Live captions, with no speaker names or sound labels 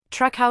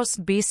TruckHouse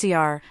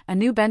BCR, a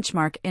new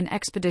benchmark in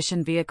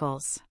expedition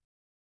vehicles.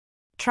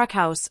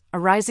 TruckHouse, a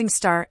rising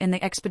star in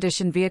the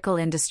expedition vehicle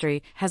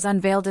industry, has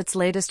unveiled its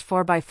latest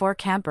 4x4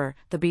 camper,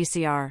 the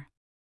BCR.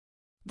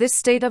 This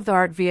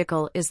state-of-the-art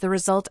vehicle is the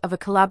result of a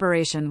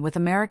collaboration with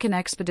American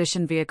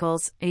Expedition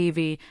Vehicles,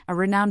 AEV, a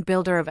renowned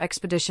builder of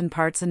expedition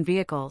parts and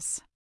vehicles.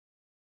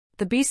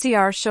 The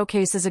BCR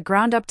showcases a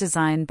ground-up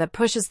design that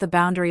pushes the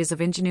boundaries of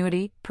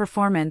ingenuity,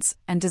 performance,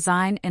 and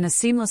design in a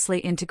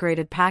seamlessly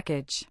integrated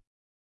package.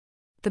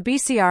 The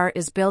BCR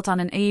is built on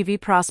an AEV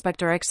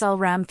Prospector XL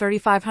Ram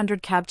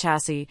 3500 cab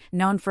chassis,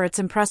 known for its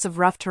impressive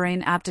rough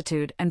terrain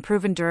aptitude and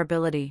proven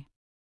durability.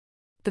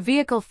 The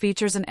vehicle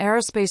features an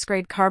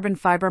aerospace-grade carbon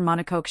fiber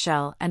monocoque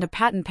shell and a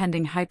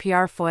patent-pending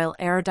high-PR foil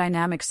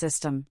aerodynamic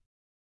system.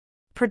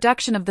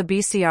 Production of the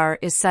BCR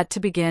is set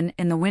to begin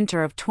in the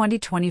winter of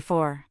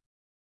 2024.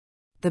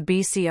 The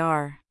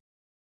BCR.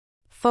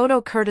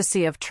 Photo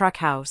courtesy of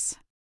TruckHouse.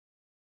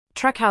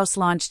 TruckHouse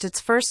launched its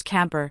first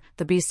camper,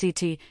 the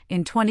BCT,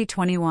 in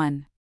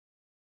 2021.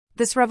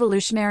 This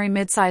revolutionary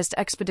mid-sized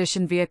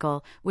expedition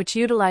vehicle, which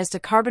utilized a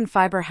carbon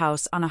fiber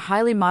house on a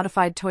highly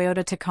modified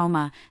Toyota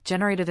Tacoma,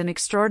 generated an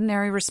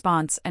extraordinary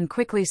response and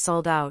quickly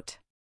sold out.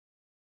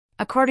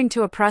 According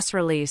to a press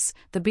release,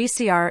 the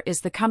BCR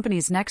is the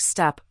company's next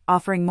step,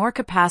 offering more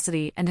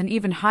capacity and an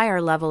even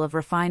higher level of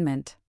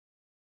refinement.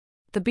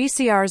 The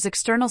BCR's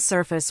external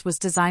surface was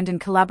designed in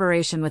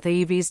collaboration with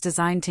AEV's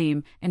design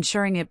team,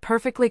 ensuring it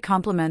perfectly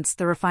complements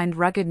the refined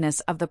ruggedness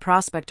of the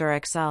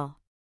Prospector XL.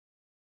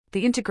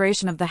 The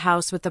integration of the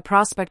house with the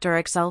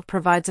Prospector XL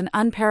provides an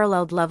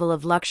unparalleled level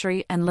of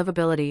luxury and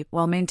livability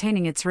while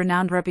maintaining its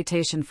renowned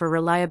reputation for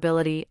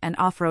reliability and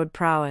off-road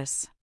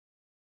prowess.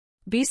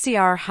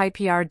 BCR High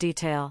PR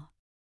Detail.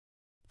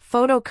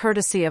 Photo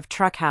courtesy of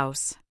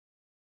TruckHouse.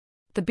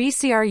 The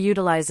BCR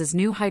utilizes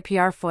new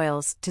high-PR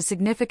foils to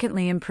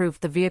significantly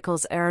improve the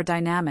vehicle's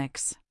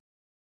aerodynamics.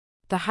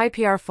 The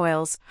high-PR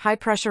foils,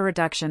 high-pressure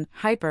reduction,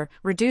 HPR,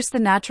 reduce the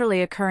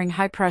naturally occurring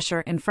high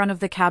pressure in front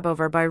of the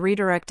cabover by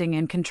redirecting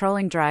and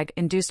controlling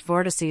drag-induced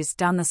vortices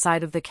down the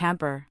side of the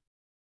camper.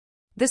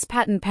 This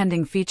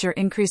patent-pending feature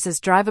increases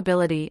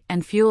drivability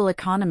and fuel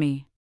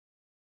economy.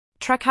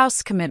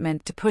 TruckHouse's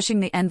commitment to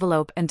pushing the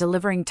envelope and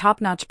delivering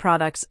top-notch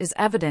products is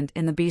evident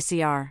in the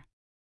BCR.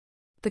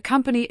 The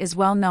company is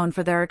well known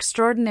for their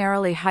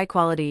extraordinarily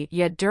high-quality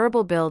yet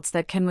durable builds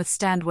that can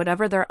withstand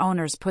whatever their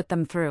owners put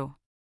them through.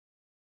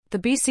 The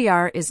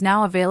BCR is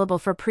now available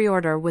for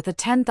pre-order with a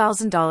 $10,000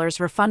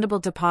 refundable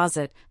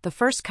deposit. The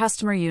first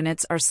customer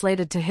units are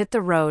slated to hit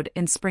the road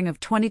in spring of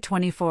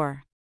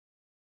 2024.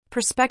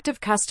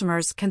 Prospective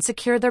customers can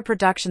secure their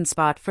production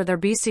spot for their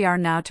BCR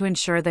now to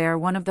ensure they are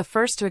one of the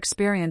first to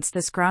experience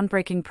this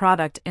groundbreaking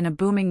product in a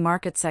booming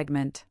market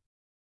segment.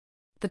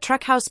 The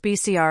TruckHouse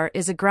BCR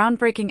is a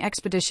groundbreaking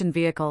expedition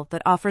vehicle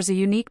that offers a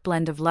unique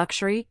blend of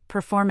luxury,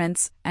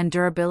 performance, and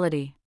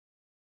durability.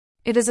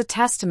 It is a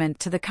testament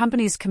to the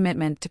company's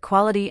commitment to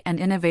quality and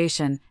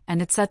innovation,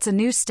 and it sets a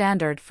new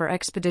standard for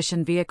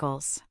expedition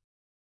vehicles.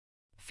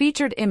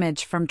 Featured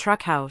image from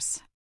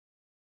TruckHouse.